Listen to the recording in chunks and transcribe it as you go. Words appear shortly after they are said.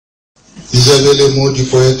Si j'avais les mots du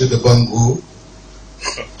poète de Bango,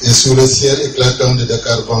 et sous le ciel éclatant de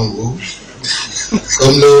Dakar Bango,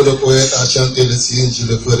 comme le poète a chanté le signe, je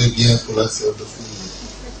le ferai bien pour la sœur de fille.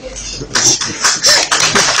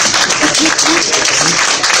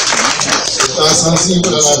 Étant sensible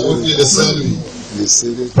à la beauté de Saint-Louis,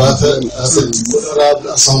 face à cette honorable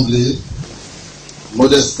assemblée,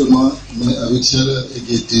 modestement, mais avec chaleur et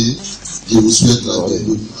gaieté, je vous souhaite la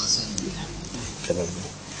bienvenue à Saint-Louis.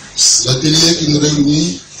 L'atelier qui nous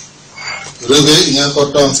réunit revêt une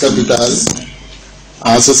importance capitale,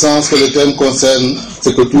 en ce sens que le thème concerne ce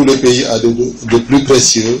que tout le pays a de plus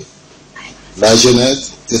précieux, la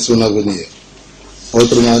jeunesse et son avenir.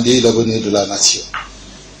 Autrement dit, l'avenir de la nation.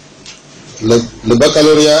 Le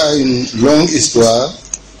baccalauréat a une longue histoire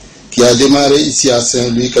qui a démarré ici à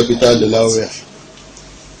Saint-Louis, capitale de l'AOF.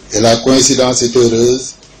 Et la coïncidence est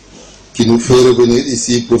heureuse qui nous fait revenir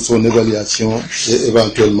ici pour son évaluation et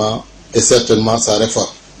éventuellement et certainement sa réforme.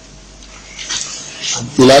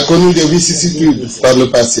 Il a connu des vicissitudes par le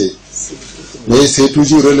passé, mais il s'est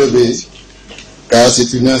toujours relevé car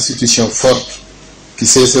c'est une institution forte qui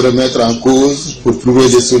sait se remettre en cause pour trouver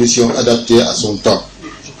des solutions adaptées à son temps.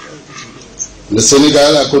 Le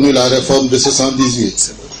Sénégal a connu la réforme de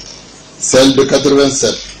 78, celle de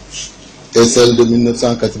 87 et celle de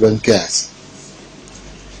 1995.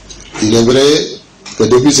 Il est vrai que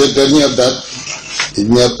depuis cette dernière date, il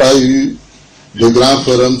n'y a pas eu de grand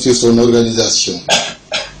forum sur son organisation,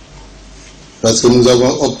 parce que nous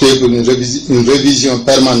avons opté pour une révision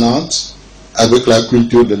permanente avec la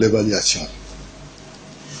culture de l'évaluation.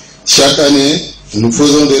 Chaque année, nous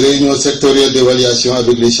faisons des réunions sectorielles d'évaluation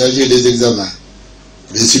avec les chargés des examens,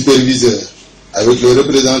 les superviseurs, avec les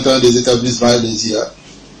représentants des établissements et des IA,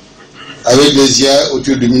 avec les IA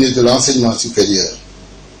autour du ministre de l'Enseignement supérieur.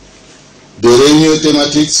 Des réunions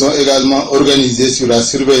thématiques sont également organisées sur la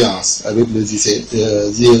surveillance avec les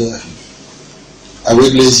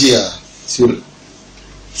IA, sur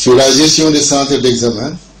la gestion des centres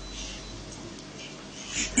d'examen.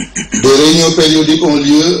 Des réunions périodiques ont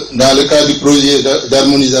lieu dans le cadre du projet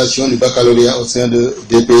d'harmonisation du baccalauréat au sein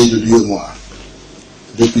des pays de l'UEMOA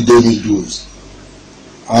depuis 2012.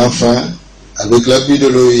 Enfin, avec l'appui de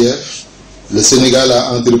l'OIF, le Sénégal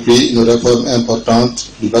a entrepris une réforme importante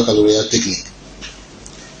du baccalauréat technique.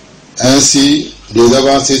 Ainsi, des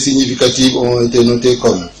avancées significatives ont été notées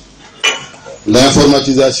comme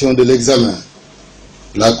l'informatisation de l'examen,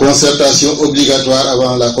 la concertation obligatoire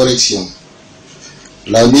avant la correction,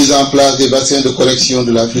 la mise en place des bassins de correction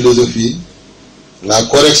de la philosophie, la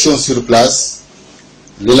correction sur place,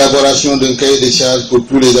 l'élaboration d'un cahier des charges pour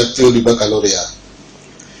tous les acteurs du baccalauréat,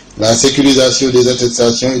 la sécurisation des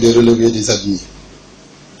attestations et des relevés des admis,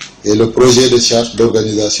 et le projet de charte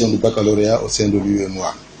d'organisation du baccalauréat au sein de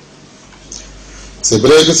l'UEMOA. C'est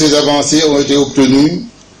vrai que ces avancées ont été obtenues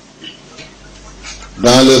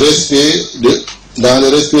dans le respect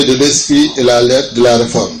de l'esprit et la lettre de la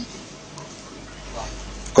réforme.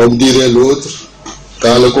 Comme dirait l'autre,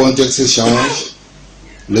 quand le contexte change,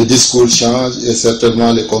 le discours change et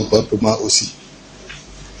certainement les comportements aussi.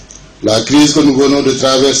 La crise que nous venons de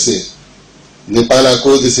traverser n'est pas la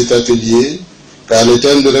cause de cet atelier, car le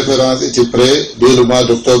thème de référence était prêt dès le mois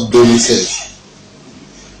d'octobre 2016.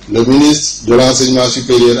 Le ministre de l'Enseignement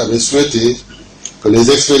supérieur avait souhaité que les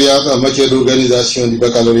expériences en matière d'organisation du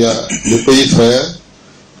baccalauréat de pays frères,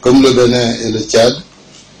 comme le Bénin et le Tchad,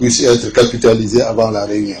 puissent être capitalisées avant la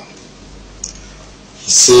réunion.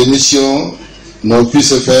 Ces missions n'ont pu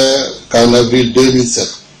se faire qu'en avril 2017.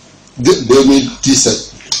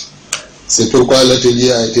 C'est pourquoi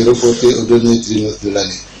l'atelier a été reporté au dernier trimestre de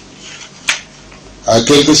l'année. À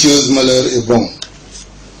quelque chose, malheur est bon.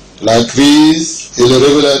 La crise est le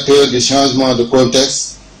révélateur du changement de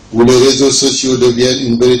contexte où les réseaux sociaux deviennent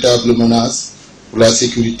une véritable menace pour la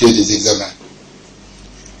sécurité des examens.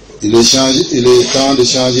 Il est temps de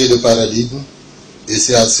changer de paradigme et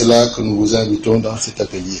c'est à cela que nous vous invitons dans cet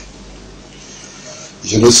atelier.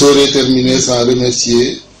 Je ne saurais terminer sans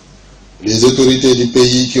remercier les autorités du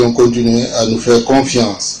pays qui ont continué à nous faire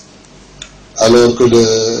confiance alors que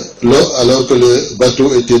le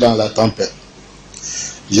bateau était dans la tempête.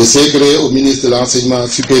 Je sais gré au ministre de l'Enseignement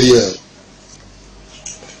supérieur,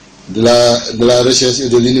 de la Recherche et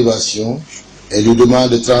de l'Innovation et lui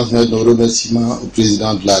demande de transmettre nos remerciements au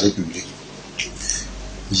président de la République.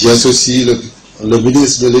 J'associe le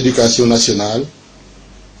ministre de l'Éducation nationale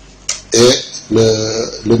et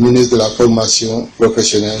le ministre de la Formation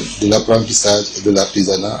professionnelle, de l'apprentissage et de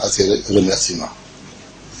l'artisanat à ces remerciements.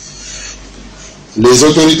 Les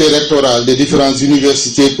autorités rectorales des différentes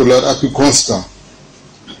universités pour leur appui constant,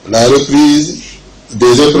 la reprise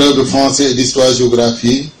des épreuves de français et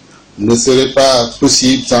d'histoire-géographie, ne serait pas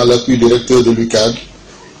possible sans l'appui du recteur de l'UCAD,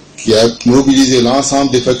 qui a mobilisé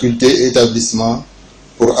l'ensemble des facultés et établissements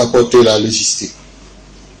pour apporter la logistique.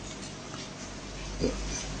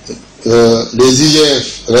 Les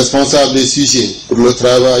IGF responsables des sujets pour le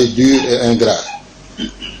travail dur et ingrat,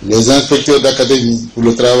 les inspecteurs d'académie pour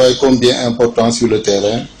le travail combien important sur le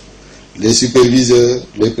terrain, les superviseurs,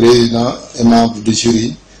 les présidents et membres du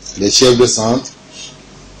jury, les chefs de centre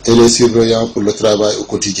et les surveillants pour le travail au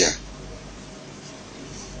quotidien.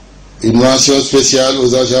 Une mention spéciale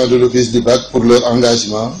aux agents de l'Office du BAC pour leur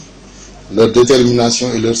engagement, leur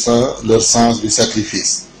détermination et leur sens du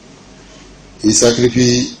sacrifice. Ils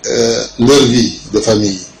sacrifient leur vie de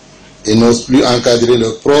famille et n'osent plus encadrer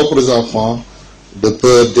leurs propres enfants de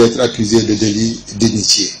peur d'être accusés de délits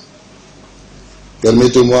d'initié.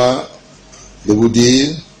 Permettez-moi de vous dire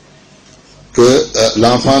que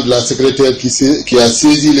l'enfant de la secrétaire qui a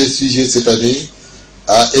saisi les sujets cette année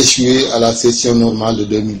a échoué à la session normale de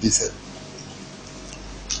 2017.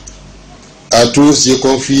 À tous, je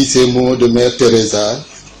confie ces mots de Mère Teresa.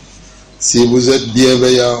 Si vous êtes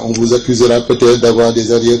bienveillant, on vous accusera peut-être d'avoir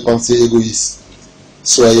des arrière-pensées égoïstes.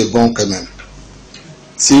 Soyez bons quand même.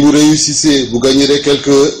 Si vous réussissez, vous gagnerez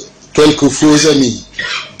quelques faux amis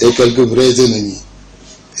et quelques vrais ennemis.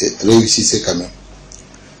 Et réussissez quand même.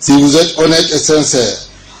 Si vous êtes honnête et sincère,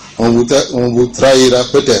 on vous trahira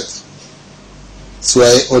peut-être.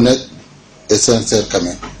 Soyez honnête et sincère quand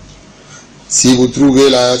même. Si vous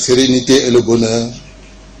trouvez la sérénité et le bonheur,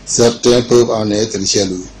 certains peuvent en être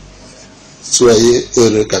jaloux. Soyez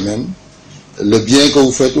heureux quand même. Le bien que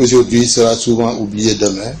vous faites aujourd'hui sera souvent oublié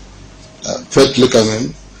demain. Faites-le quand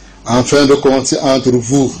même. En fin de compte, c'est entre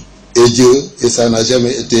vous et Dieu, et ça n'a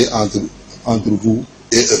jamais été entre vous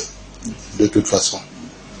et eux, de toute façon.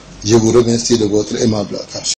 Je vous remercie de votre aimable attention.